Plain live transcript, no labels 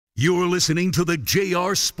You're listening to the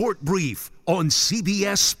JR Sport Brief on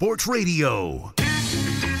CBS Sports Radio.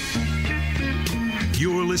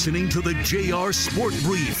 You're listening to the JR Sport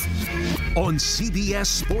Brief on CBS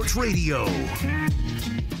Sports Radio.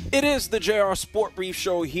 It is the JR Sport Brief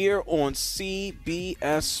show here on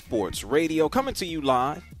CBS Sports Radio, coming to you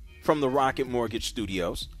live from the Rocket Mortgage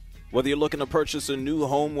Studios. Whether you're looking to purchase a new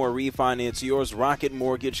home or refinance yours, Rocket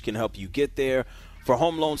Mortgage can help you get there. For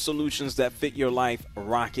home loan solutions that fit your life,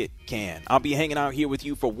 Rocket can. I'll be hanging out here with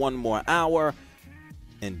you for one more hour,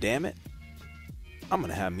 and damn it, I'm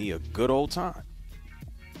going to have me a good old time.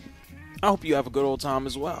 I hope you have a good old time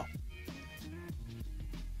as well.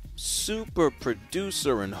 Super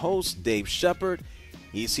producer and host Dave Shepard.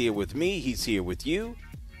 He's here with me. He's here with you.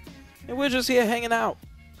 And we're just here hanging out.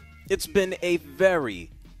 It's been a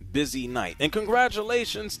very busy night. And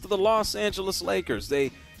congratulations to the Los Angeles Lakers.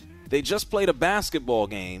 They just played a basketball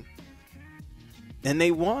game, and they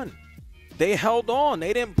won. They held on.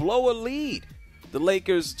 They didn't blow a lead. The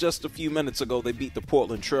Lakers, just a few minutes ago, they beat the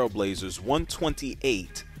Portland Trail Blazers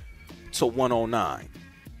 128-109.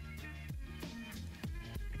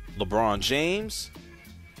 LeBron James,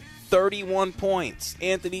 31 points.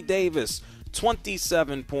 Anthony Davis,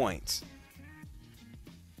 27 points.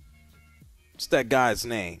 What's that guy's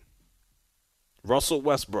name? Russell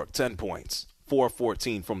Westbrook, 10 points.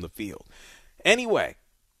 4-14 from the field. Anyway,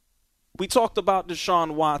 we talked about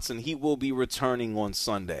Deshaun Watson. He will be returning on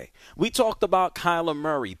Sunday. We talked about Kyler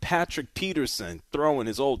Murray, Patrick Peterson throwing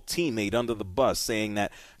his old teammate under the bus, saying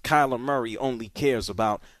that Kyler Murray only cares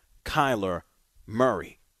about Kyler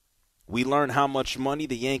Murray. We learned how much money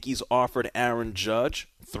the Yankees offered Aaron Judge,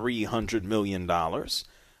 $300 million.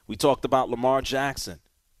 We talked about Lamar Jackson.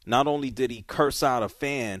 Not only did he curse out a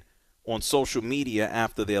fan on social media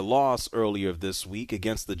after their loss earlier this week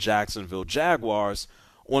against the Jacksonville Jaguars,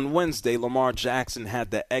 on Wednesday, Lamar Jackson had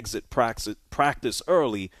to exit practice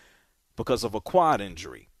early because of a quad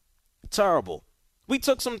injury. Terrible. We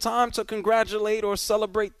took some time to congratulate or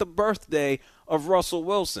celebrate the birthday of Russell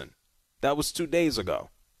Wilson. That was 2 days ago.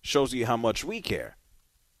 Shows you how much we care.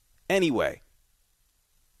 Anyway,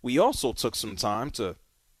 we also took some time to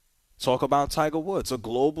talk about Tiger Woods, a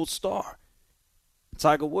global star.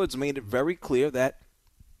 Tiger Woods made it very clear that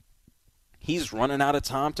he's running out of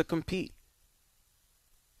time to compete.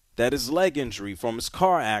 That his leg injury from his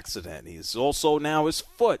car accident is also now his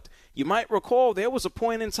foot. You might recall there was a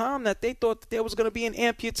point in time that they thought that there was going to be an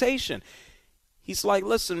amputation. He's like,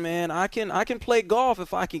 listen, man, I can play golf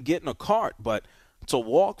if I can get in a cart, but to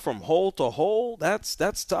walk from hole to hole, that's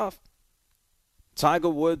tough. Tiger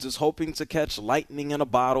Woods is hoping to catch lightning in a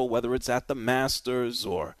bottle, whether it's at the Masters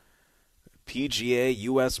or PGA,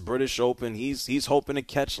 U.S. British Open. He's hoping to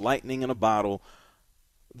catch lightning in a bottle.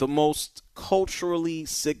 The most culturally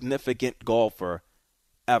significant golfer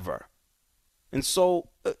ever. And so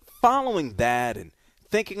following that and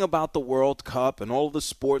thinking about the World Cup and all the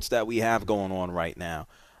sports that we have going on right now,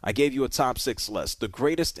 I gave you a top 6 list, the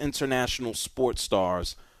greatest international sports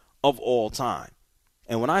stars of all time.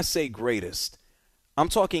 And when I say greatest, I'm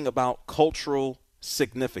talking about cultural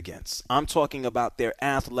significance. I'm talking about their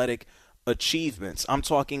athletic achievements. I'm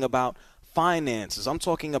talking about finances. I'm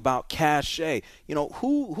talking about cachet. You know,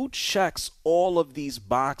 who checks all of these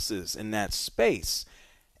boxes in that space?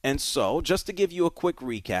 And so, just to give you a quick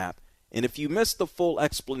recap, and if you missed the full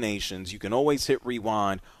explanations, you can always hit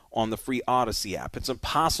rewind on the free Odyssey app. It's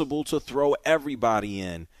impossible to throw everybody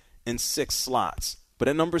in 6 slots. But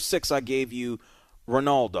at number 6, I gave you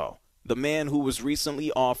Ronaldo, the man who was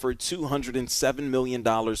recently offered $207 million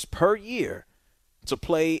per year to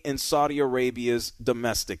play in Saudi Arabia's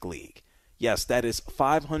domestic league. Yes, that is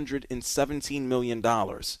 $517 million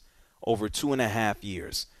over 2.5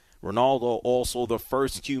 years. Ronaldo also the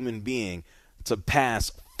first human being to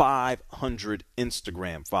pass 500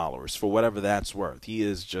 Instagram followers, for whatever that's worth.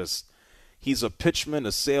 He's a pitchman,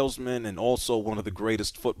 a salesman, and also one of the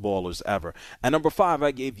greatest footballers ever. At number 5,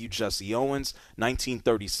 I gave you Jesse Owens,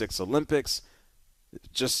 1936 Olympics.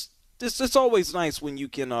 It's always nice when you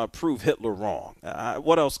can prove Hitler wrong.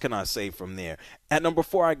 What else can I say from there? At number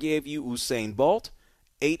 4, I gave you Usain Bolt,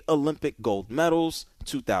 8 Olympic gold medals,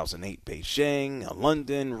 2008 Beijing,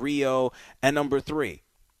 London, Rio. At number 3,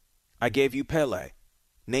 I gave you Pele,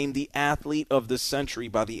 named the athlete of the century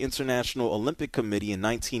by the International Olympic Committee in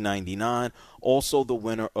 1999, also the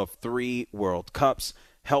winner of 3 World Cups,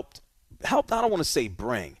 helped, I don't want to say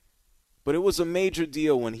bring, but it was a major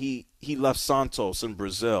deal when he left Santos in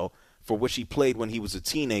Brazil, for which he played when he was a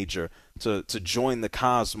teenager, to join the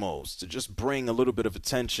Cosmos, to just bring a little bit of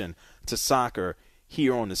attention to soccer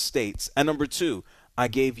here on the States. At number 2, I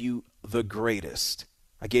gave you the greatest.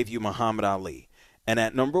 I gave you Muhammad Ali. And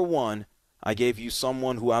at number 1, I gave you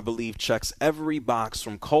someone who I believe checks every box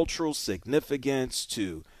from cultural significance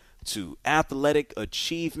to athletic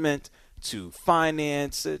achievement to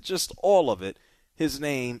finance, just all of it. His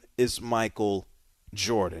name is Michael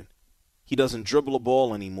Jordan. He doesn't dribble a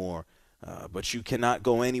ball anymore, but you cannot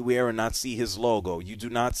go anywhere and not see his logo. You do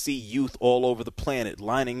not see youth all over the planet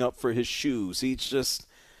lining up for his shoes. He's just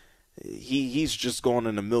gone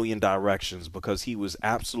in a million directions because he was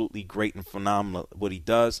absolutely great and phenomenal at what he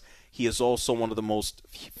does. He is also one of the most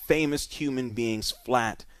famous human beings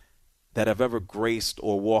flat that have ever graced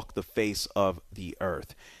or walked the face of the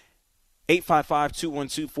earth.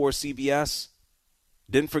 855-212-4CBS.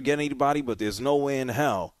 Didn't forget anybody, but there's no way in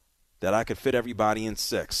hell that I could fit everybody in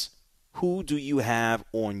 6. Who do you have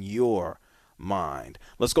on your mind?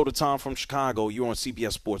 Let's go to Tom from Chicago. You're on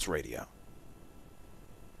CBS Sports Radio.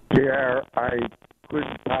 Yeah, I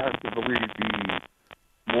couldn't possibly be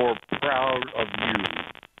more proud of you.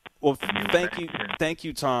 Well, thank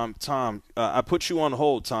you, Tom. Tom, I put you on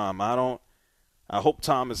hold, Tom. I hope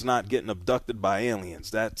Tom is not getting abducted by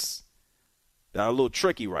aliens. That's a little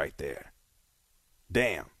tricky right there.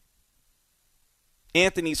 Damn.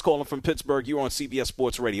 Anthony's calling from Pittsburgh. You're on CBS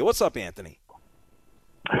Sports Radio. What's up, Anthony?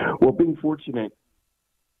 Well, being fortunate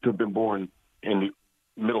to have been born in the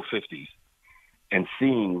middle 50s and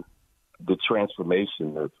seeing the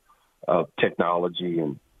transformation of technology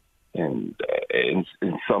and in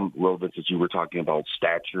some relevance that you were talking about,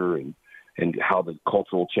 stature and how the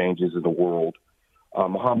cultural changes in the world,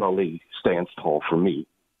 Muhammad Ali stands tall for me,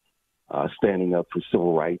 standing up for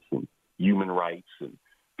civil rights and human rights and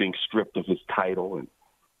being stripped of his title. And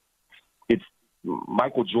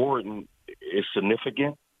Michael Jordan is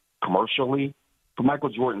significant commercially, but Michael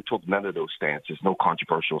Jordan took none of those stances, no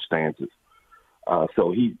controversial stances.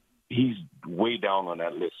 So he's way down on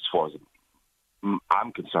that list as far as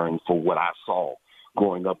I'm concerned for what I saw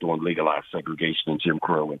growing up during legalized segregation and Jim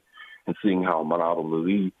Crow and seeing how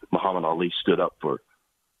Muhammad Ali stood up for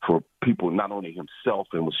people, not only himself,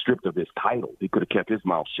 and was stripped of his title. He could have kept his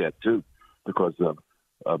mouth shut too, because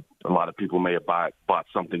a lot of people may have bought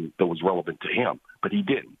something that was relevant to him, but he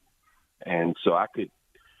didn't. And so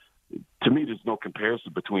to me, there's no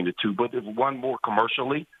comparison between the two, but there's one more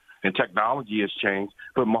commercially, and technology has changed.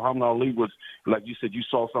 But Muhammad Ali was, like you said, you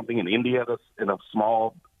saw something in India in a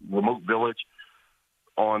small, remote village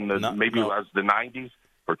on maybe it was the 90s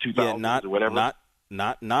or 2000s or whatever.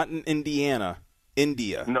 Not in Indiana,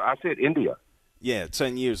 India. No, I said India. Yeah,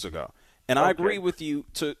 10 years ago. And okay. I agree with you.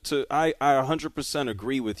 I 100%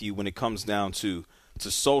 agree with you when it comes down to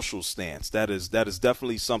social stance. That is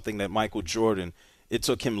definitely something that Michael Jordan, it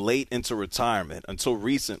took him late into retirement until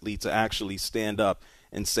recently to actually stand up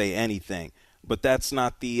and say anything. But that's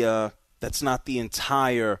not the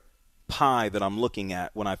entire pie that I'm looking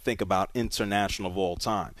at when I think about international of all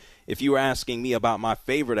time. If you were asking me about my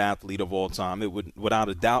favorite athlete of all time, it would without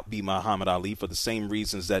a doubt be Muhammad Ali for the same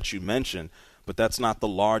reasons that you mentioned. But that's not the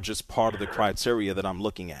largest part of the criteria that I'm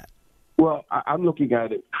looking at. Well, I'm looking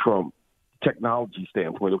at it from technology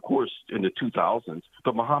standpoint, of course, in the 2000s.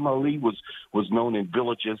 But Muhammad Ali was known in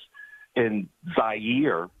villages in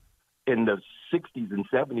Zaire in the 60s and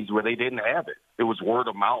 70s where they didn't have it. It was word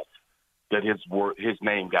of mouth that his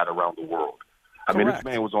name got around the world. I mean, this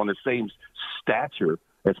man was on the same stature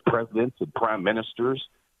as presidents and prime ministers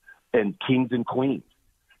and kings and queens,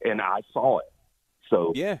 and I saw it.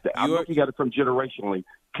 So yeah, I'm looking at it from generationally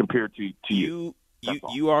compared to you.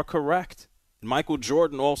 You are correct. Michael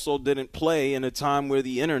Jordan also didn't play in a time where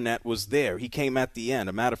the internet was there. He came at the end.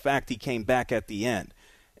 A matter of fact, he came back at the end.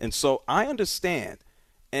 And so I understand.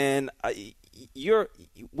 And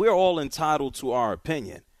we're all entitled to our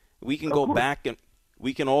opinion. We can go back and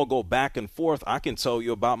we can all go back and forth. I can tell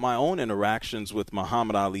you about my own interactions with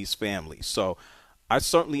Muhammad Ali's family. So I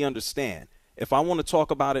certainly understand. If I want to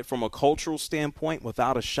talk about it from a cultural standpoint,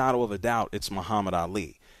 without a shadow of a doubt, it's Muhammad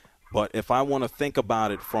Ali. But if I want to think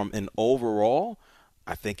about it from an overall,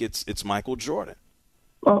 I think it's Michael Jordan.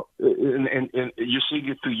 Well, and you're seeing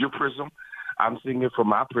it through your prism. I'm seeing it from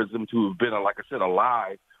my prism to have been, like I said,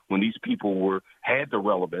 alive when these people had the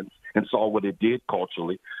relevance and saw what it did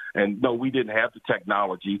culturally. And no, we didn't have the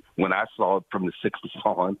technology when I saw it from the 60s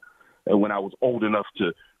on, and when I was old enough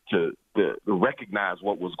to recognize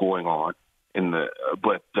what was going on.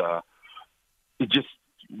 But it just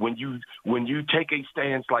when you take a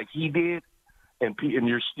stance like he did, and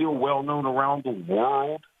you're still well known around the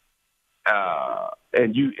world,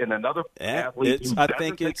 and another athlete who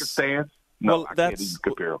doesn't take a stance. No, I can't even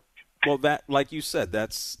compare. Well, that, like you said,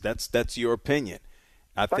 that's your opinion.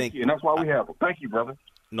 Thank you, and that's why we have them. Thank you, brother.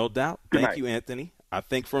 No doubt. Thank you, Anthony. I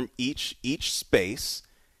think from each space,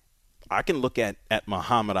 I can look at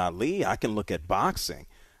Muhammad Ali. I can look at boxing.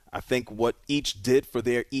 I think what each did for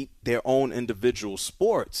their own individual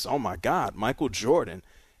sports. Oh, my God, Michael Jordan,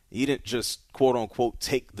 he didn't just, quote, unquote,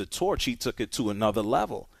 take the torch. He took it to another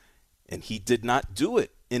level. And he did not do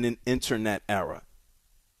it in an internet era.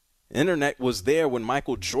 Internet was there when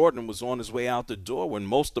Michael Jordan was on his way out the door, when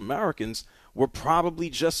most Americans were probably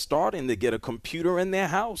just starting to get a computer in their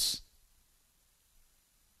house.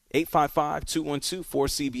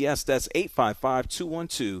 855-212-4CBS. That's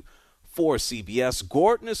 855-212-4CBS.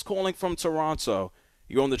 Gordon is calling from Toronto.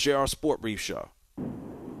 You're on the JR Sport Brief Show.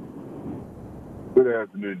 Good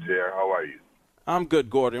afternoon, JR. How are you? I'm good,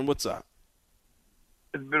 Gordon. What's up?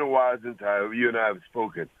 It's been a while since you and I have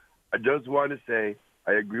spoken. I just want to say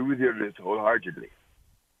I agree with your list wholeheartedly.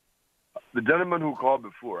 The gentleman who called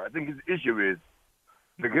before, I think his issue is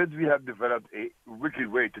because we have developed a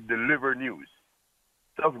wicked way to deliver news.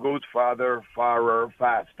 Stuff goes farther,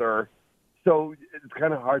 faster. So it's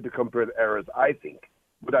kind of hard to compare the errors, I think.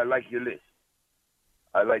 But I like your list.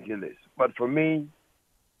 But for me,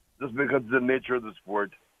 just because of the nature of the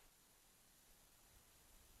sport,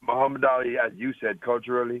 Muhammad Ali, as you said,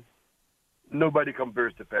 culturally, nobody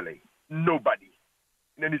compares to Pele. Nobody.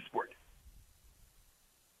 In any sport.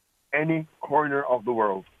 Any corner of the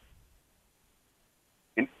world.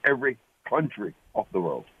 In every country of the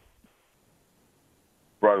world.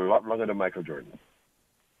 For a lot longer than Michael Jordan.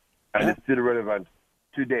 And it's still relevant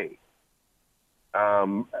today.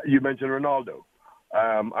 You mentioned Ronaldo.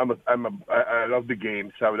 I love the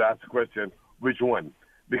game, so I would ask the question, which one?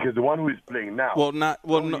 Because the one who is playing now. Not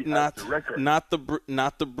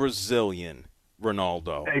the Brazilian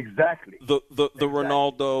Ronaldo. Exactly. The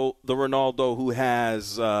Ronaldo who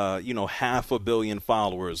has 500 million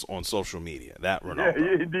followers on social media. That Ronaldo.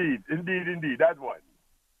 Yeah, indeed, that one.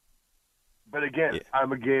 But again,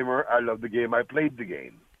 I'm a gamer. I love the game. I played the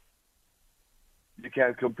game. You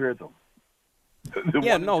can't compare them.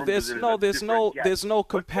 There's no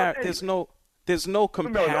comparison.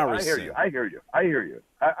 I hear you.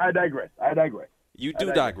 I digress. You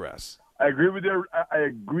do digress. I agree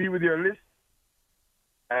with your list,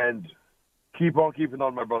 and keep on keeping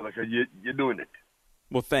on, my brother, because you're doing it.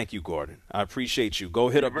 Well, thank you, Gordon. I appreciate you. Go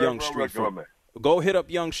hit up Young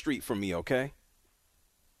Street for me, okay?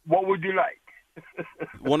 What would you like?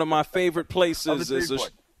 One of my favorite places is a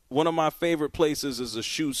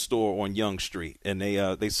shoe store on Young Street, and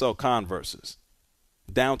they sell Converses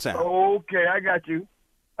downtown. Okay, I got you.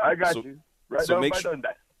 Right on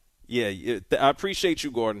that. Yeah, I appreciate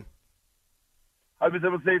you, Gordon. Have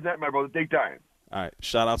yourself a safe night, my brother. Take time. All right.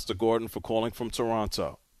 Shout-outs to Gordon for calling from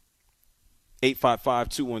Toronto.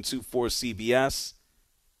 855-212-4CBS.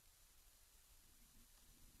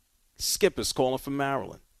 Skip is calling from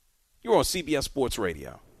Maryland. You're on CBS Sports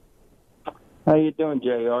Radio. How you doing,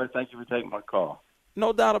 JR? Thank you for taking my call.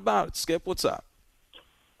 No doubt about it. Skip, what's up?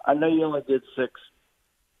 I know you only did 6,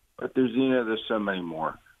 but there's so many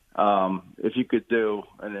more. If you could do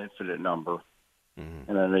an infinite number,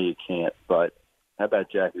 and I know you can't, but how about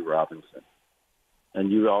Jackie Robinson?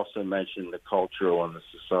 And you also mentioned the cultural and the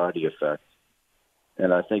society effect.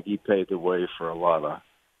 And I think he paved the way for a lot of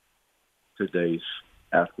today's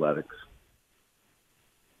athletics.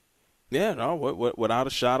 Yeah, no, without a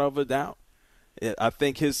shadow of a doubt. I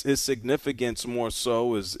think his significance more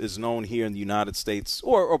so is known here in the United States,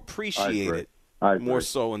 or appreciated more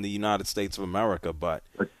so in the United States of America. But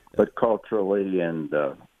culturally and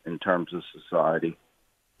in terms of society.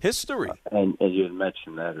 History. And you had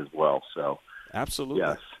mentioned that as well. So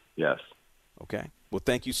absolutely. Yes. Okay. Well,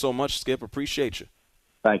 thank you so much, Skip. Appreciate you.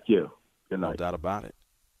 Thank you. Good night. No doubt about it.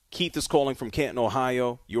 Keith is calling from Canton,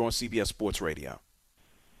 Ohio. You're on CBS Sports Radio.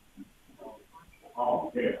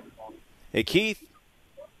 Hey, Keith.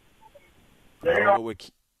 I don't know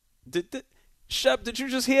what Shep, did you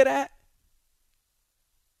just hear that?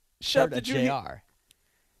 Shep, did you hear?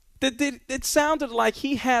 It sounded like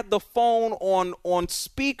he had the phone on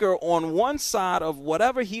speaker on one side of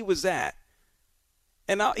whatever he was at.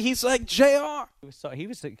 And he's like, JR.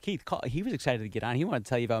 Keith he was excited to get on. He wanted to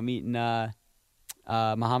tell you about meeting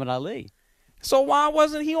Muhammad Ali. So why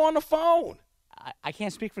wasn't he on the phone? I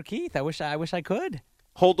can't speak for Keith. I wish I could.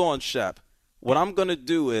 Hold on, Shep. What I'm going to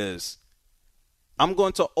do is I'm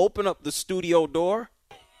going to open up the studio door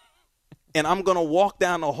and I'm going to walk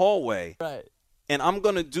down the hallway. Right. And I'm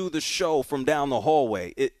going to do the show from down the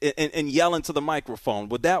hallway and yell into the microphone.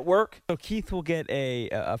 Would that work? So Keith will get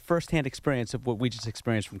a firsthand experience of what we just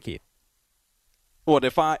experienced from Keith. What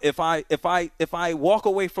if I walk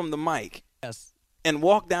away from the mic? Yes. And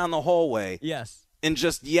walk down the hallway? Yes. And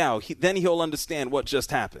just yell. Then he'll understand what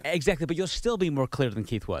just happened. Exactly, but you'll still be more clear than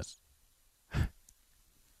Keith was.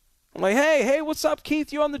 I'm like, hey, what's up,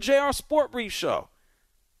 Keith? You on the JR Sport Brief Show.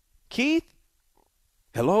 Keith?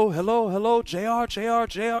 Hello, JR.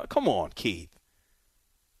 Come on, Keith.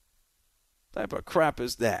 What type of crap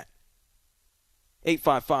is that?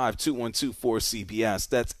 855-212-4CBS.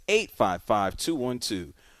 That's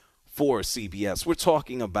 855-212-4CBS. We're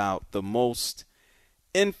talking about the most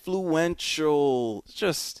influential,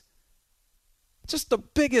 just the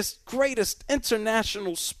biggest, greatest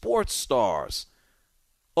international sports stars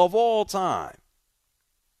of all time.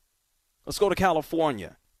 Let's go to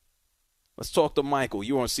California. Let's talk to Michael.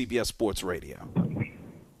 You're on CBS Sports Radio.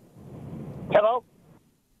 Hello?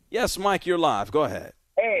 Yes, Mike, you're live. Go ahead.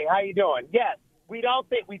 Hey, how you doing? Yes, we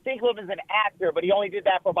think of him as an actor, but he only did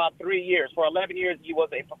that for about 3 years. For 11 years, he was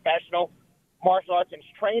a professional martial arts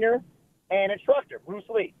trainer and instructor, Bruce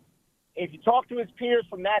Lee. If you talk to his peers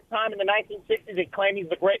from that time in the 1960s, they claim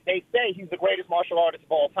they say he's the greatest martial artist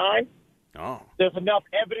of all time. Oh. There's enough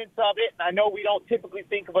evidence of it. I know we don't typically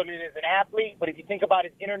think of him as an athlete, but if you think about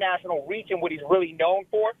his international reach and what he's really known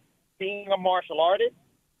for, being a martial artist,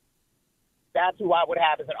 that's who I would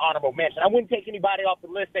have as an honorable mention. I wouldn't take anybody off the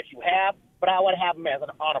list that you have, but I would have him as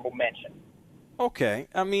an honorable mention. Okay.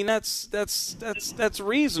 I mean, that's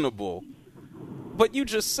reasonable. But you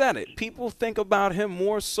just said it. People think about him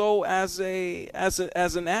more so as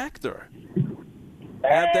an actor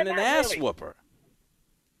than an ass really. whooper.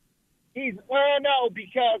 No,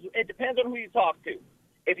 because it depends on who you talk to.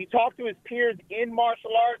 If you talk to his peers in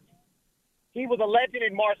martial arts, he was a legend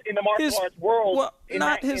in the martial arts world in the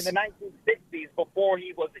 1960s before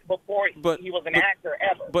he was an actor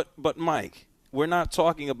ever. But Mike, we're not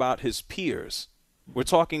talking about his peers. We're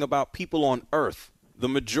talking about people on Earth, the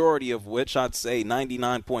majority of which I'd say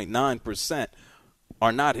 99.9%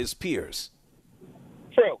 are not his peers.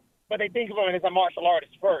 True, but they think of him as a martial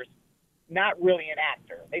artist first, not really an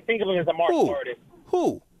actor. They think of him as a martial artist.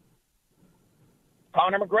 Who?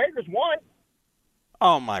 Conor McGregor's one.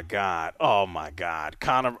 Oh, my God.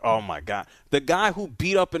 Conor, oh, my God. The guy who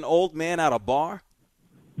beat up an old man at a bar?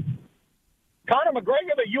 Conor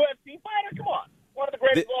McGregor, the UFC fighter? Come on. One of the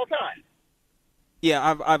greatest of all time.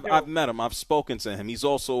 Yeah, I've met him. I've spoken to him. He's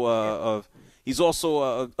also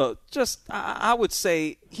I would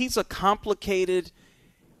say he's a complicated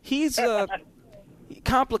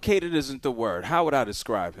complicated isn't the word. How would I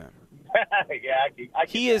describe him?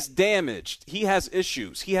 He is damaged. He has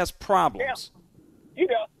issues. He has problems. Yeah. You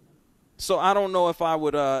know. So I don't know if I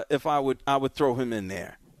would throw him in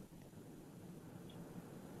there.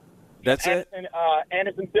 That's Anderson,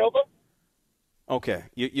 Anderson Silva. Okay,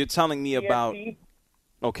 you're telling me about.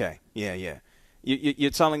 Okay, yeah.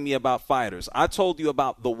 You're telling me about fighters. I told you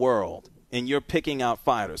about the world, and you're picking out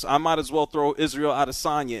fighters. I might as well throw Israel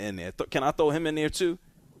Adesanya in there. Can I throw him in there too?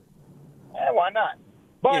 Why not?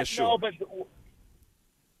 But yeah, sure. No, but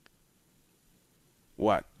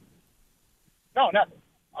what? No, nothing.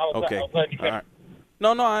 Okay. All right.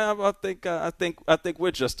 No. I think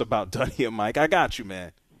we're just about done here, Mike. I got you,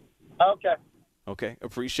 man. Okay.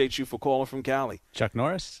 Appreciate you for calling from Cali. Chuck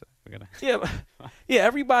Norris? Yeah.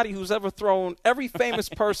 Everybody every famous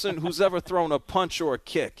person who's ever thrown a punch or a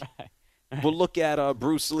kick will look at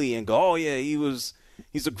Bruce Lee and go, "Oh yeah, he's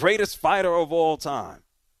the greatest fighter of all time."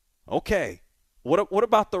 Okay. What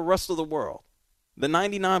about the rest of the world? The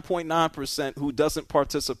 99.9% who doesn't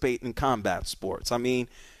participate in combat sports. I mean,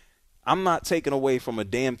 I'm not taking away from a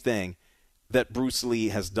damn thing that Bruce Lee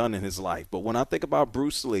has done in his life. But when I think about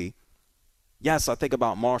Bruce Lee, yes, I think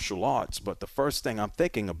about martial arts, but the first thing I'm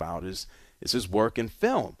thinking about is his work in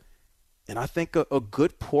film. And I think a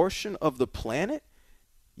good portion of the planet,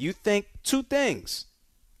 you think two things.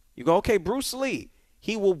 You go, okay, Bruce Lee,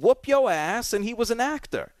 he will whoop your ass, and he was an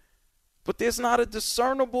actor. But there's not a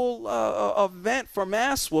discernible event for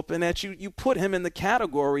ass whooping that you put him in the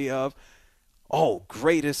category of,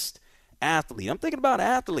 greatest athlete. I'm thinking about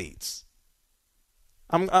athletes.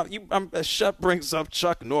 Shep brings up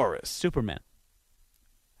Chuck Norris. Superman.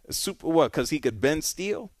 What? Because he could bend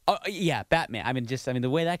steel? Oh yeah, Batman. I mean, the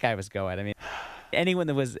way that guy was going. I mean, anyone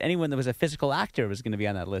that was a physical actor was going to be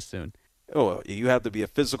on that list soon. Oh, you have to be a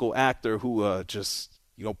physical actor who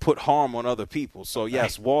put harm on other people. So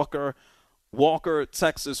yes, Walker,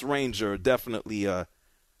 Texas Ranger, definitely.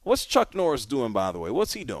 What's Chuck Norris doing, by the way?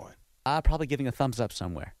 What's he doing? Probably giving a thumbs up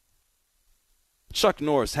somewhere. Chuck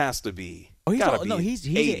Norris has to be. Oh, he's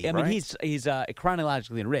 80, I mean, right? he's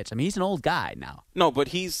chronologically enriched. I mean, he's an old guy now. No, but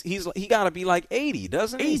he got to be like 80,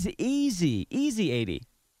 doesn't he? Easy 80.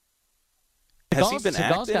 Has he been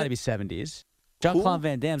acting? Seagal's got to be 70s. Jean-Claude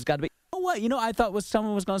Van Damme's got to be. Oh, what? I thought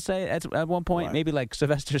someone was going to say at one point, what? maybe like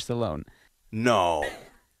Sylvester Stallone. No.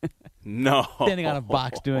 Standing on a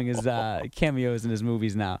box doing his cameos in his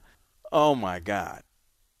movies now. Oh my God.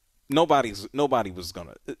 Nobody was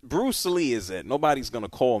gonna. Bruce Lee is it. Nobody's gonna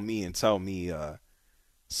call me and tell me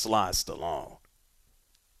Sly Stallone.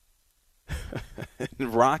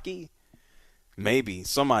 Rocky? Maybe.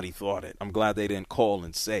 Somebody thought it. I'm glad they didn't call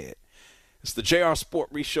and say it. It's the JR Sport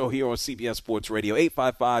Brief Show here on CBS Sports Radio,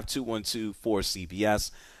 855-212-4CBS.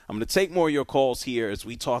 I'm going to take more of your calls here as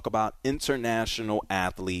we talk about international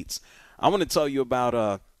athletes. I want to tell you about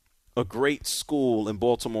a great school in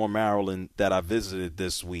Baltimore, Maryland that I visited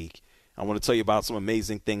this week. I want to tell you about some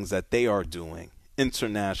amazing things that they are doing,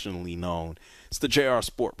 internationally known. It's the JR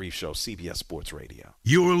Sport Brief Show, CBS Sports Radio.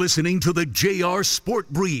 You're listening to the JR Sport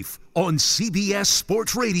Brief on CBS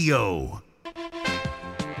Sports Radio.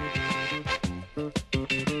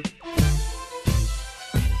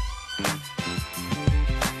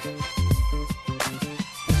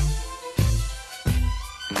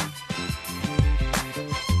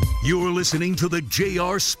 You're listening to the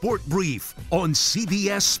JR Sport Brief on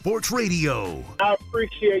CBS Sports Radio. I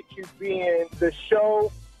appreciate you being the show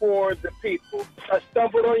for the people. I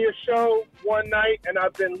stumbled on your show one night, and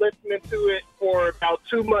I've been listening to it for about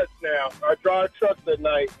 2 months now. I drive trucks at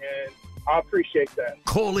night, and I appreciate that.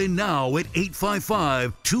 Call in now at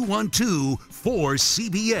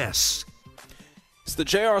 855-212-4CBS. It's the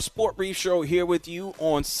JR Sport Brief Show here with you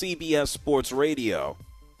on CBS Sports Radio,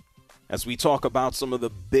 as we talk about some of the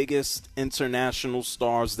biggest international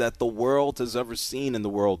stars that the world has ever seen in the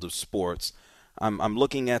world of sports. I'm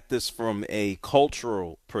looking at this from a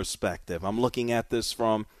cultural perspective. I'm looking at this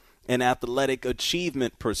from an athletic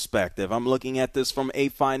achievement perspective. I'm looking at this from a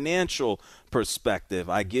financial perspective.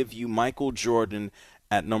 I give you Michael Jordan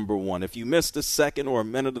at number one. If you missed a second or a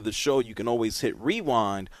minute of the show, you can always hit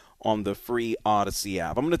rewind on the free Odyssey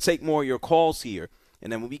app. I'm going to take more of your calls here.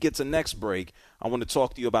 And then when we get to next break, I want to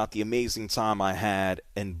talk to you about the amazing time I had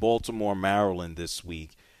in Baltimore, Maryland this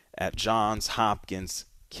week at Johns Hopkins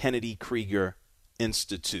Kennedy Krieger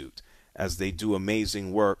Institute, as they do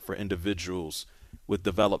amazing work for individuals with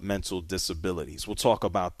developmental disabilities. We'll talk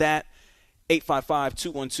about that.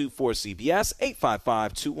 855-212-4CBS,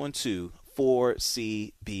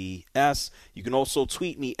 855-212-4CBS. You can also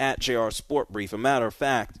tweet me at JR Sport Brief. A matter of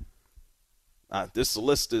fact, this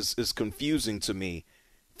list is confusing to me,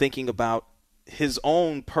 thinking about his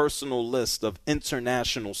own personal list of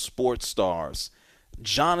international sports stars.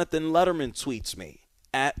 Jonathan Letterman tweets me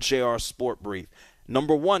at JR Sport Brief.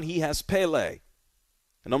 Number one, he has Pele.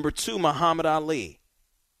 Number two, Muhammad Ali.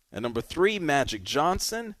 At number three, Magic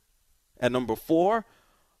Johnson. At number four,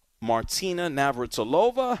 Martina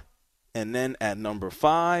Navratilova. And then at number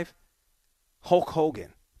five, Hulk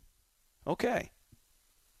Hogan. Okay.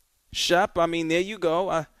 Shep, I mean, there you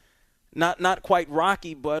go. Not quite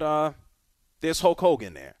Rocky, but there's Hulk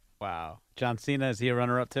Hogan there. Wow. John Cena, is he a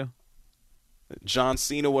runner-up too? John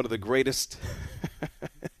Cena, one of the greatest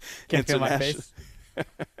Can't feel my face.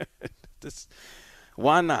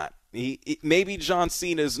 Why not? Maybe John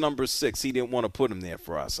Cena is number 6. He didn't want to put him there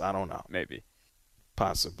for us. I don't know. Maybe.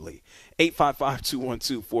 Possibly.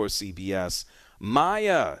 855-212-4CBS.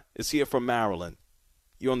 Maya is here from Maryland.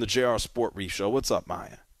 You're on the JR Sport Brief Show. What's up,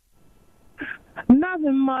 Maya?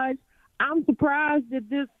 Nothing much. I'm surprised that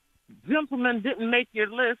this gentleman didn't make your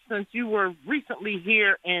list since you were recently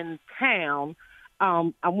here in town.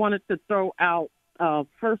 I wanted to throw out,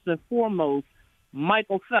 first and foremost,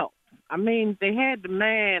 Michael Phelps. I mean, they had the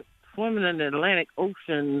man swimming in the Atlantic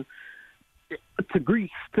Ocean to Greece.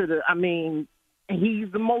 He's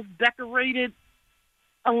the most decorated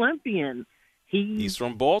Olympian. He's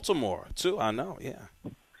from Baltimore, too. I know, yeah.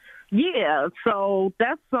 Yeah, so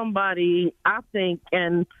that's somebody, I think,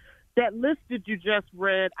 and that list that you just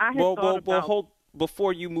read, I had thought about... Hold,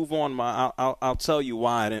 before you move on, I'll tell you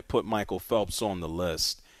why I didn't put Michael Phelps on the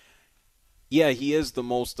list. Yeah, he is the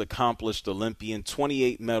most accomplished Olympian,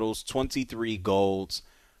 28 medals, 23 golds.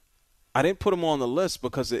 I didn't put him on the list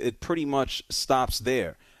because it pretty much stops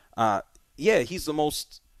there. Yeah, he's the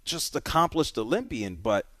most just accomplished Olympian,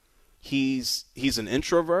 but he's an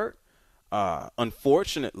introvert.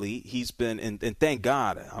 Unfortunately, he's been, and thank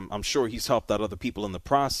God, I'm sure he's helped out other people in the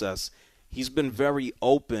process. He's been very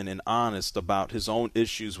open and honest about his own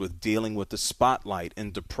issues with dealing with the spotlight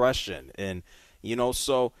and depression. And,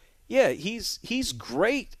 so, yeah, he's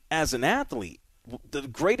great as an athlete, the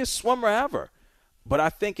greatest swimmer ever. But I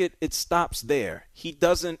think it stops there. He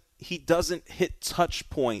doesn't hit touch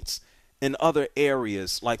points in other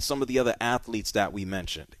areas like some of the other athletes that we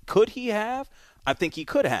mentioned. Could he have? I think he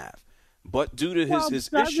could have. But due to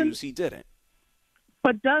his issues, he didn't.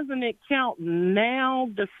 But doesn't it count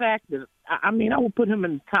now, the fact that, I would put him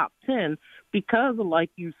in the top 10 because of,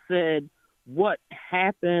 like you said, what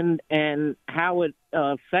happened and how it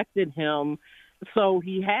affected him. So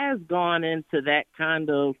he has gone into that kind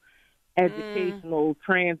of educational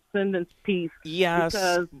transcendence piece. Yes,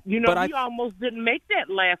 because but he almost didn't make that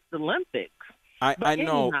last Olympics. I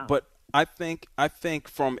know, but I think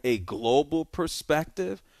from a global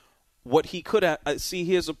perspective, what he could have see,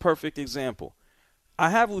 here's a perfect example. I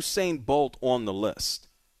have Usain Bolt on the list,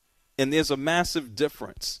 and there's a massive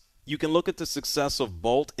difference. You can look at the success of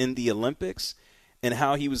Bolt in the Olympics and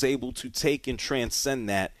how he was able to take and transcend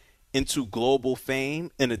that into global fame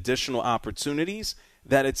and additional opportunities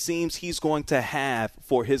that it seems he's going to have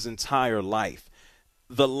for his entire life.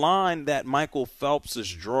 The line that Michael Phelps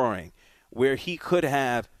is drawing, where he could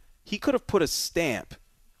have put a stamp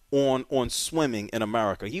on swimming in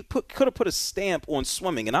America. He could have put a stamp on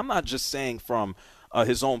swimming, and I'm not just saying from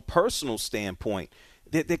his own personal standpoint.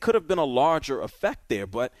 There could have been a larger effect there,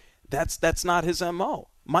 but that's not his MO.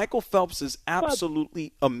 Michael Phelps is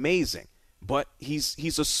absolutely amazing, but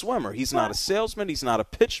he's a swimmer. He's not a salesman. He's not a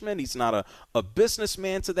pitchman. He's not a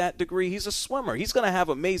businessman to that degree. He's a swimmer. He's going to have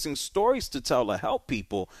amazing stories to tell to help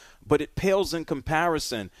people, but it pales in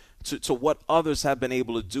comparison to what others have been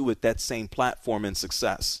able to do with that same platform and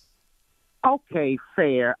success. Okay,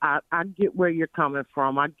 fair. I get where you're coming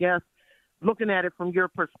from. I guess looking at it from your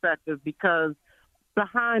perspective, because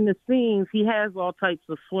behind the scenes, he has all types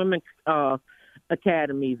of swimming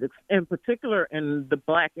academies, in particular in the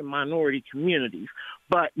Black and minority communities.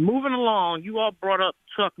 But moving along, you all brought up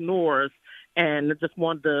Chuck Norris, and I just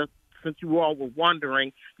wanted to, since you all were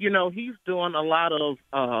wondering, he's doing a lot of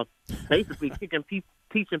basically teaching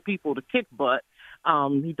people to kick butt.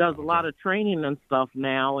 He does a lot of training and stuff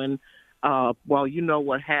now, and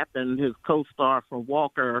what happened, his co-star from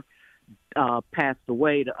Walker passed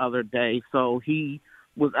away the other day, so he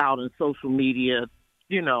was out in social media,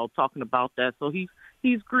 talking about that. So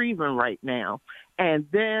he's grieving right now. And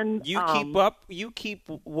then you keep,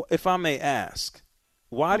 if I may ask,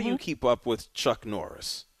 why do you keep up with Chuck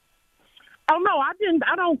Norris? Oh, no, I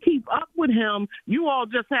don't keep up with him. You all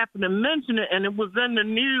just happened to mention it, and it was in the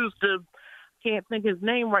news. Can't think his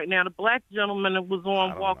name right now. The black gentleman that was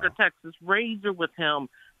on Walker, Texas Ranger with him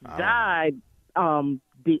died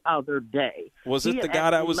the other day. Was it the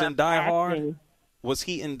guy that was in Die Hard? Was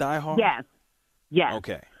he in Die Hard? Yes. Yes.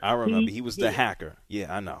 Okay, I remember. He was the hacker.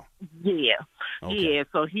 Yeah, I know. Yeah. Okay. Yeah,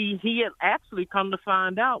 so he had actually, come to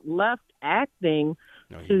find out, left acting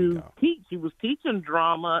to teach. He was teaching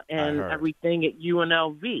drama and everything at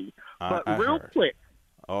UNLV. But real quick,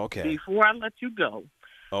 before I let you go,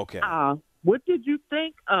 what did you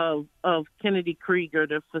think of Kennedy Krieger,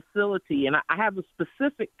 the facility? And I have a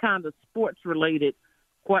specific kind of sports-related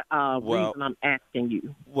reason I'm asking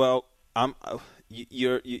you. Well,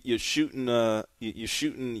 you're shooting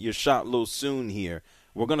your shot a little soon here.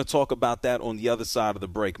 We're going to talk about that on the other side of the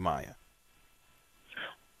break, Maya.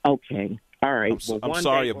 Okay. All right. I'm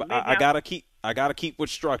sorry, but I gotta keep with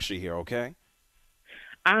structure here. Okay.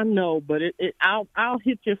 I know, but I'll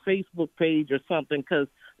hit your Facebook page or something, because,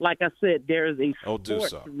 like I said, there is a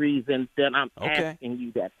sports reason that I'm asking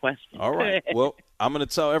you that question. All right. Well, I'm going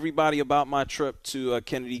to tell everybody about my trip to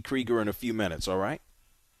Kennedy Krieger in a few minutes. All right.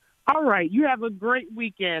 All right. You have a great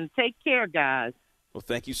weekend. Take care, guys. Well,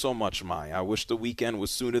 thank you so much, Maya. I wish the weekend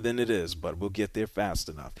was sooner than it is, but we'll get there fast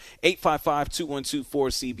enough.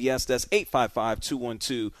 855-212-4CBS. That's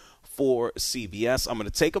 855-212-4CBS. I'm going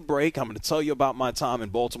to take a break. I'm going to tell you about my time in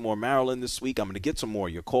Baltimore, Maryland this week. I'm going to get some more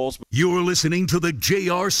of your calls. You're listening to the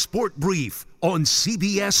JR Sport Brief on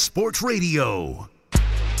CBS Sports Radio.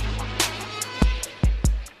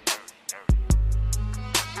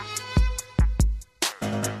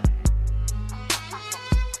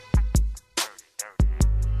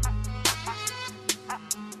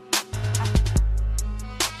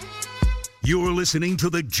 You're listening to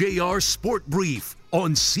the JR Sport Brief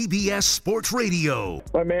on CBS Sports Radio.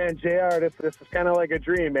 My man, JR, this is kind of like a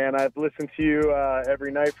dream, man. I've listened to you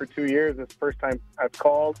every night for 2 years. It's the first time I've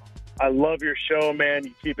called. I love your show, man.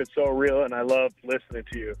 You keep it so real, and I love listening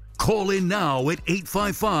to you. Call in now at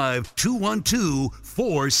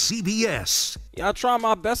 855-212-4CBS. Yeah, I try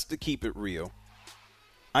my best to keep it real.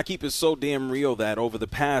 I keep it so damn real that over the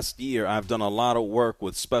past year, I've done a lot of work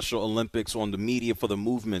with Special Olympics on the Media for the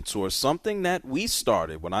Movement Tour, something that we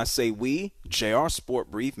started. When I say we, JR Sport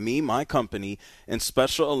Brief, me, my company, and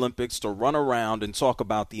Special Olympics, to run around and talk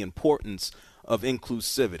about the importance of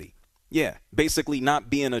inclusivity. Yeah, basically not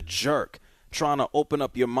being a jerk, trying to open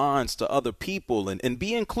up your minds to other people and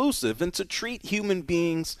be inclusive, and to treat human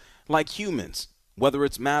beings like humans, whether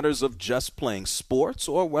it's matters of just playing sports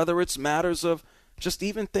or whether it's matters of just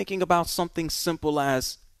even thinking about something simple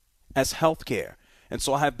as healthcare. And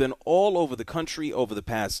so I have been all over the country over the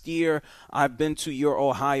past year. I've been to your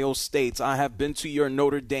Ohio States. I have been to your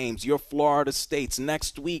Notre Dames, your Florida States.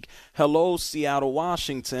 Next week, hello, Seattle,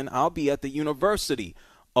 Washington. I'll be at the University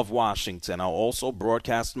of Washington. I'll also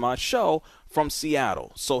broadcast my show from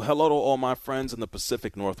Seattle. So hello to all my friends in the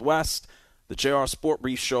Pacific Northwest. The JR Sport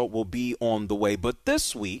Brief Show will be on the way. But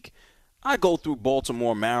this week, I go through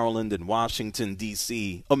Baltimore, Maryland, and Washington,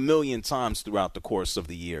 D.C. a million times throughout the course of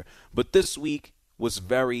the year. But this week was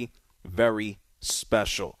very, very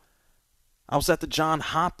special. I was at the Johns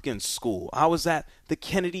Hopkins School. I was at the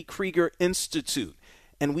Kennedy Krieger Institute,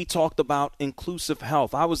 and we talked about inclusive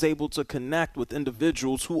health. I was able to connect with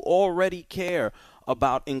individuals who already care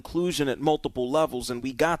about inclusion at multiple levels, and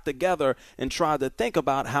we got together and tried to think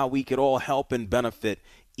about how we could all help and benefit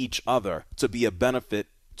each other to be a benefit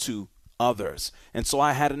to others. And so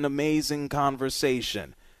I had an amazing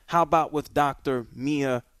conversation. How about with Dr.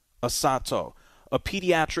 Mia Asato, a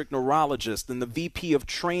pediatric neurologist and the VP of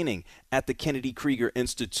training at the Kennedy Krieger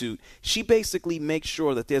Institute? She basically makes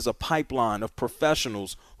sure that there's a pipeline of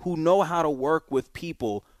professionals who know how to work with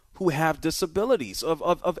people who have disabilities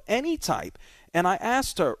of any type. And I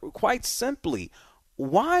asked her quite simply,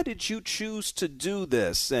 why did you choose to do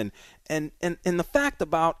this? And the fact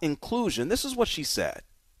about inclusion, this is what she said.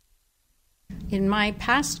 In my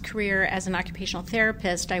past career as an occupational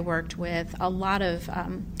therapist, I worked with a lot of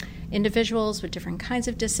individuals with different kinds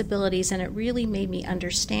of disabilities, and it really made me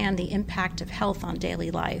understand the impact of health on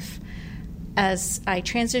daily life. As I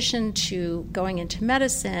transitioned to going into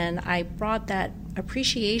medicine, I brought that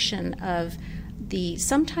appreciation of the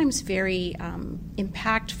sometimes very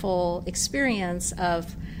impactful experience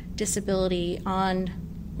of disability on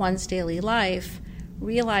one's daily life,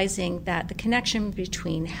 realizing that the connection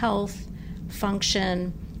between health,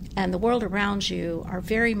 function, and the world around you are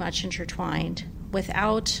very much intertwined.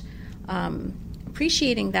 Without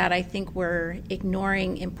appreciating that, I think we're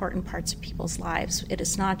ignoring important parts of people's lives. It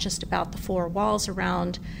is not just about the four walls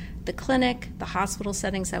around the clinic, the hospital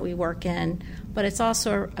settings that we work in, but it's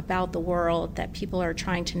also about the world that people are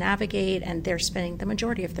trying to navigate and they're spending the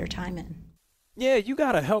majority of their time in. Yeah, you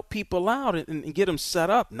got to help people out and get them set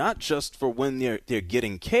up, not just for when they're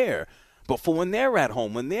getting care, but for when they're at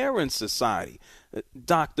home, when they're in society.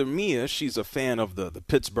 Dr. Mia, she's a fan of the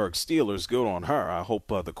Pittsburgh Steelers. Good on her. I hope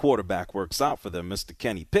the quarterback works out for them, Mr.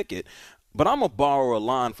 Kenny Pickett. But I'm going to borrow a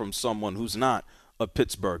line from someone who's not a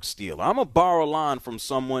Pittsburgh Steeler. I'm going to borrow a line from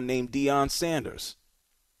someone named Deion Sanders.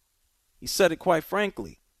 He said it quite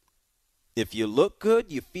frankly. If you look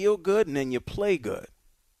good, you feel good, and then you play good.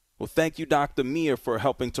 Well, thank you, Dr. Mia, for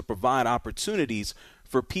helping to provide opportunities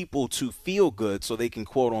for people to feel good so they can,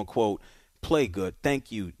 quote unquote, play good.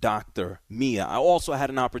 Thank you, Dr. Mia. I also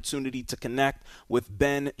had an opportunity to connect with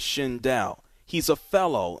Ben Schindel. He's a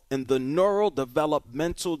fellow in the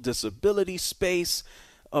neurodevelopmental disability space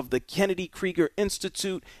of the Kennedy Krieger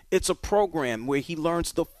Institute. It's a program where he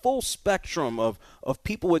learns the full spectrum of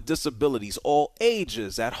people with disabilities, all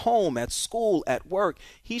ages, at home, at school, at work.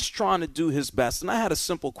 He's trying to do his best. And I had a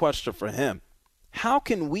simple question for him. How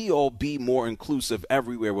can we all be more inclusive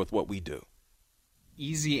everywhere with what we do?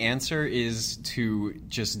 Easy answer is to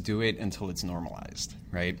just do it until it's normalized,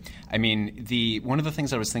 right? I mean, one of the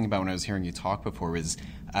things I was thinking about when I was hearing you talk before was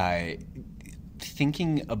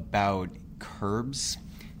thinking about curbs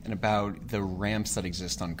and about the ramps that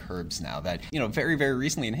exist on curbs now that, very, very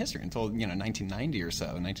recently in history, until, 1990 or so,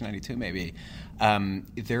 1992 maybe,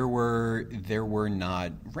 there were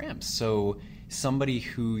not ramps. So somebody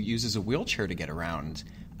who uses a wheelchair to get around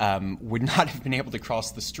would not have been able to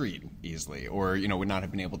cross the street easily, or, would not have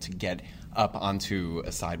been able to get up onto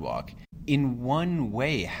a sidewalk. In one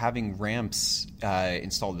way, having ramps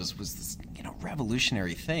installed was this,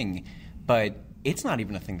 revolutionary thing, but it's not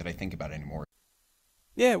even a thing that I think about anymore.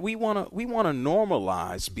 Yeah, we want to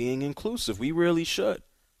normalize being inclusive. We really should.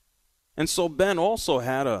 And so Ben also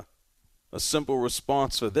had a simple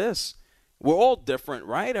response for this. We're all different,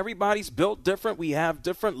 right? Everybody's built different. We have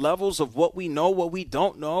different levels of what we know, what we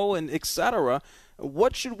don't know, and et cetera.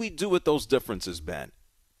 What should we do with those differences, Ben?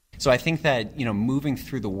 So I think that, moving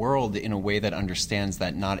through the world in a way that understands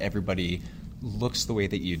that not everybody looks the way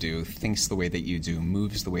that you do, thinks the way that you do,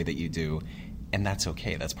 moves the way that you do, and that's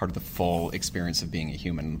okay. That's part of the full experience of being a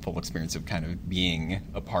human, full experience of kind of being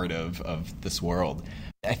a part of this world.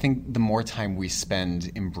 I think the more time we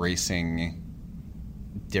spend embracing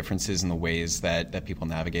differences in the ways that people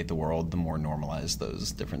navigate the world, the more normalized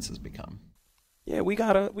those differences become. Yeah, we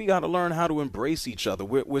gotta learn how to embrace each other.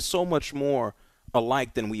 We're so much more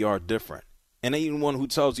alike than we are different. And anyone who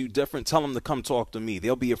tells you different, tell them to come talk to me.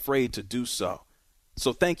 They'll be afraid to do so.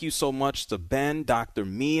 So thank you so much to Ben, Dr.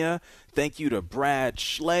 Mia. Thank you to Brad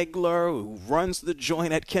Schlegler, who runs the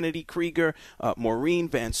joint at Kennedy Krieger, Maureen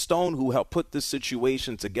Van Stone, who helped put this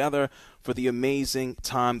situation together, for the amazing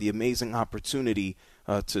time, the amazing opportunity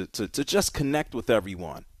to just connect with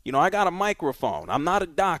everyone. You know, I got a microphone. I'm not a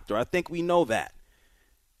doctor. I think we know that.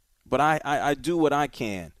 But I do what I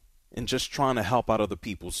can in just trying to help out other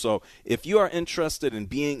people. So if you are interested in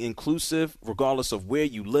being inclusive, regardless of where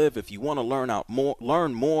you live, if you want to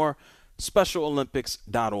learn more,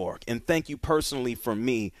 SpecialOlympics.org. And thank you personally from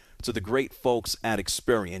me to the great folks at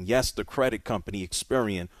Experian. Yes, the credit company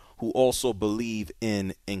Experian, who also believe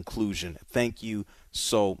in inclusion. Thank you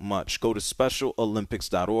so much. Go to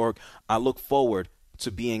SpecialOlympics.org. I look forward to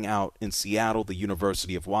being out in Seattle, the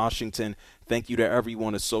University of Washington. Thank you to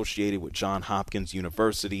everyone associated with Johns Hopkins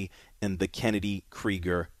University and the Kennedy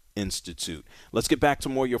Krieger Institute. Let's get back to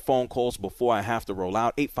more of your phone calls before I have to roll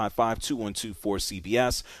out.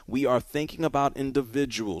 855-212-4CBS. We are thinking about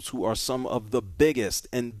individuals who are some of the biggest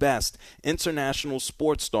and best international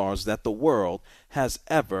sports stars that the world has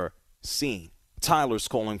ever seen. Tyler's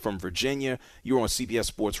calling from Virginia. You're on CBS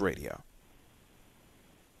Sports Radio.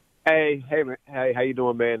 Hey, how you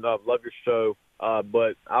doing, man? Love your show.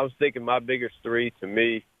 But I was thinking my biggest three to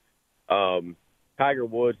me, Tiger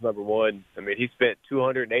Woods, number one. I mean, he spent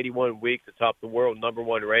 281 weeks atop the world number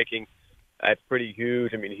one ranking. That's pretty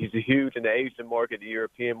huge. I mean, he's huge in the Asian market, the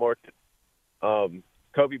European market.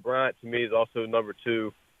 Kobe Bryant, to me, is also number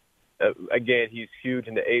two. Again, he's huge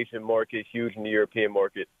in the Asian market, huge in the European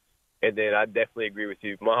market. And then I definitely agree with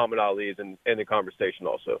you. Muhammad Ali is in the conversation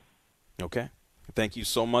also. Okay. Thank you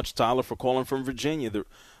so much, Tyler, for calling from Virginia.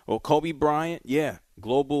 Kobe Bryant, yeah,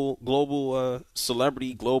 global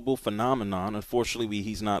celebrity, global phenomenon. Unfortunately,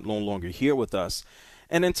 he's no longer here with us.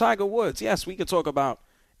 And then Tiger Woods, yes, we could talk about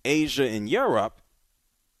Asia and Europe.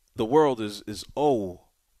 The world is so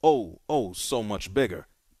much bigger.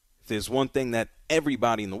 If there's one thing that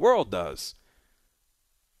everybody in the world does,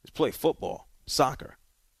 is play football, soccer.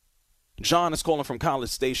 John is calling from College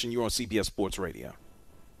Station. You're on CBS Sports Radio.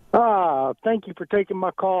 Thank you for taking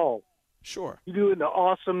my call. Sure. You're doing an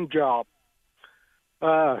awesome job,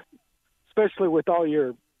 especially with all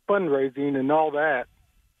your fundraising and all that.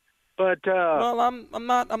 But well, I'm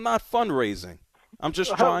not fundraising. I'm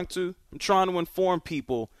just trying to inform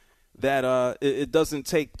people that it doesn't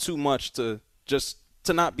take too much to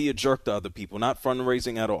not be a jerk to other people. Not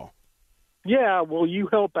fundraising at all. Yeah, well, you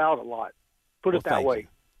help out a lot. Put it that way.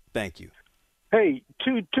 Thank you. Hey,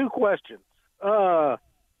 two questions.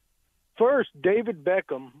 First, David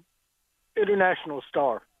Beckham, international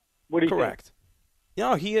star. What do you think? Correct.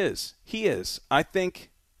 No, he is. He is. I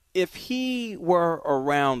think if he were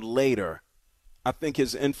around later, I think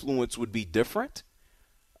his influence would be different.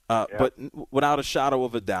 But without a shadow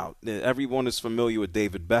of a doubt, everyone is familiar with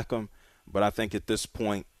David Beckham. But I think at this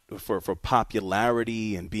point, for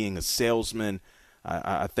popularity and being a salesman,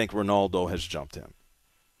 I think Ronaldo has jumped him.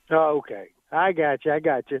 Oh, okay. I got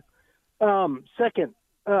you. Second,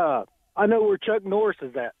 I know where Chuck Norris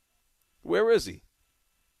is at. Where is he?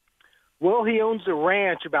 Well, he owns a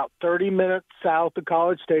ranch about 30 minutes south of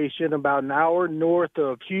College Station, about an hour north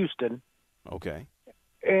of Houston. Okay.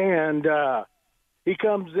 And he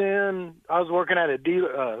comes in. I was working at a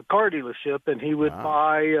car dealership, and he would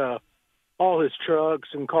buy all his trucks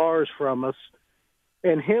and cars from us.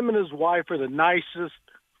 And him and his wife are the nicest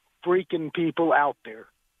freaking people out there.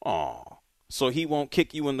 Oh, so he won't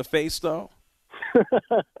kick you in the face, though?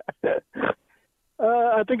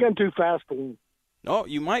 I think I'm too fast for him. Oh,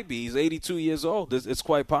 you might be. He's 82 years old. It's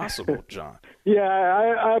quite possible, John.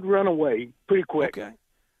 Yeah, I'd run away pretty quick. Okay.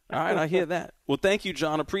 All right, I hear that. Well, thank you,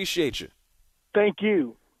 John. Appreciate you. Thank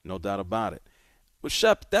you. No doubt about it. Well,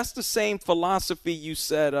 Shep, that's the same philosophy you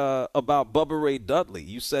said about Bubba Ray Dudley.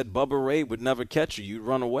 You said Bubba Ray would never catch you. You'd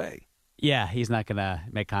run away. Yeah, he's not going to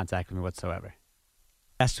make contact with me whatsoever.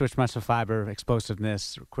 Fast twitch muscle fiber,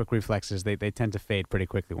 explosiveness, quick reflexes, they tend to fade pretty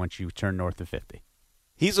quickly once you turn north of 50.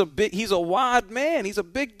 He's a wide man. He's a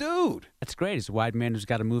big dude. That's great. He's a wide man who's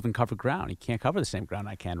got to move and cover ground. He can't cover the same ground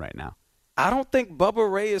I can right now. I don't think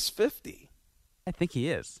Bubba Ray is 50. I think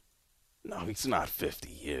he is. No, he's not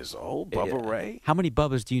 50 years old, Bubba Ray. How many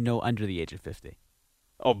Bubbas do you know under the age of 50?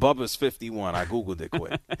 Oh, Bubba's 51. I Googled it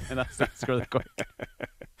quick. That's really quick.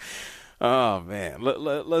 Oh, man.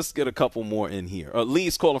 Let's get a couple more in here.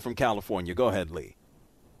 Lee's calling from California. Go ahead, Lee.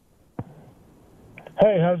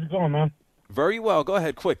 Hey, how's it going, man? Very well. Go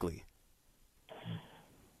ahead quickly.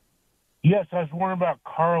 Yes, I was wondering about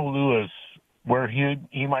Carl Lewis, where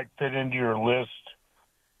he might fit into your list.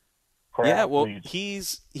 for Yeah, well,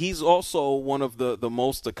 athletes. he's also one of the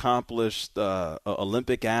most accomplished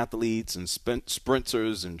Olympic athletes and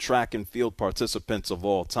sprinters and track and field participants of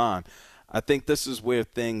all time. I think this is where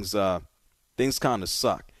things kind of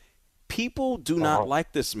suck. People do not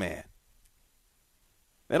like this man.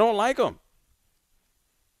 They don't like him.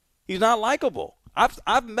 He's not likable.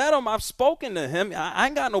 I've met him. I've spoken to him. I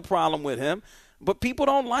ain't got no problem with him, but people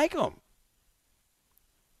don't like him.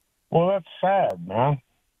 Well, that's sad, man.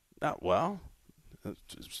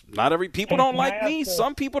 Not every people don't like me.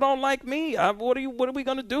 Some people don't like me. What are we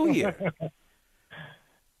going to do here?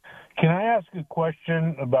 Can I ask a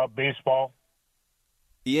question about baseball?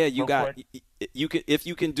 Yeah, you can if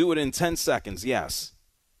you can do it in 10 seconds. Yes.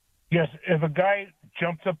 Yes, if a guy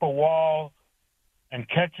jumps up a wall and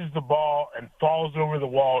catches the ball and falls over the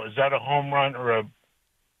wall, is that a home run or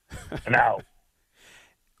an out?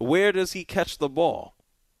 Where does he catch the ball?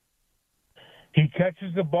 He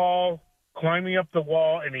catches the ball climbing up the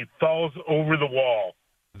wall, and he falls over the wall.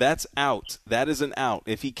 That's out. That is an out.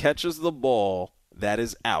 If he catches the ball, that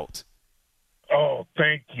is out. Oh,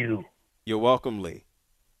 thank you. You're welcome, Lee.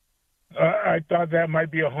 I thought that might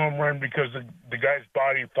be a home run because the guy's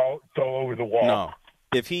body fell over the wall. No.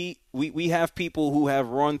 If we have people who have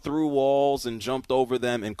run through walls and jumped over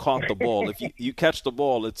them and caught the ball. If you catch the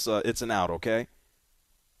ball, it's an out, okay?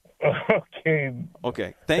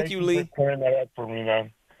 Okay. Thank you, Lee. For clearing that up for me,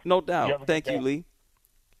 man. No doubt. Thank you, Lee.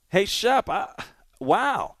 Hey, Shep,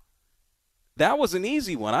 wow. That was an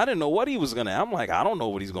easy one. I didn't know what he was going to – I'm like, I don't know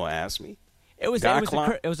what he's going to ask me. It was a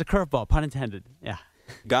curveball, pun intended. Yeah.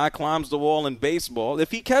 Guy climbs the wall in baseball.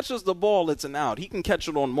 If he catches the ball, it's an out. He can catch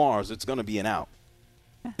it on Mars. It's going to be an out.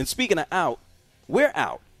 And speaking of out, we're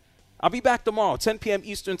out. I'll be back tomorrow, 10 p.m.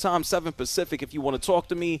 Eastern Time, 7 Pacific. If you want to talk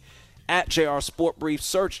to me, at JR Sport Brief,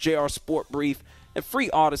 search JR Sport Brief, and free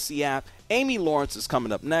Odyssey app. Amy Lawrence is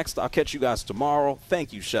coming up next. I'll catch you guys tomorrow.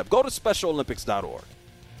 Thank you, Shep. Go to SpecialOlympics.org.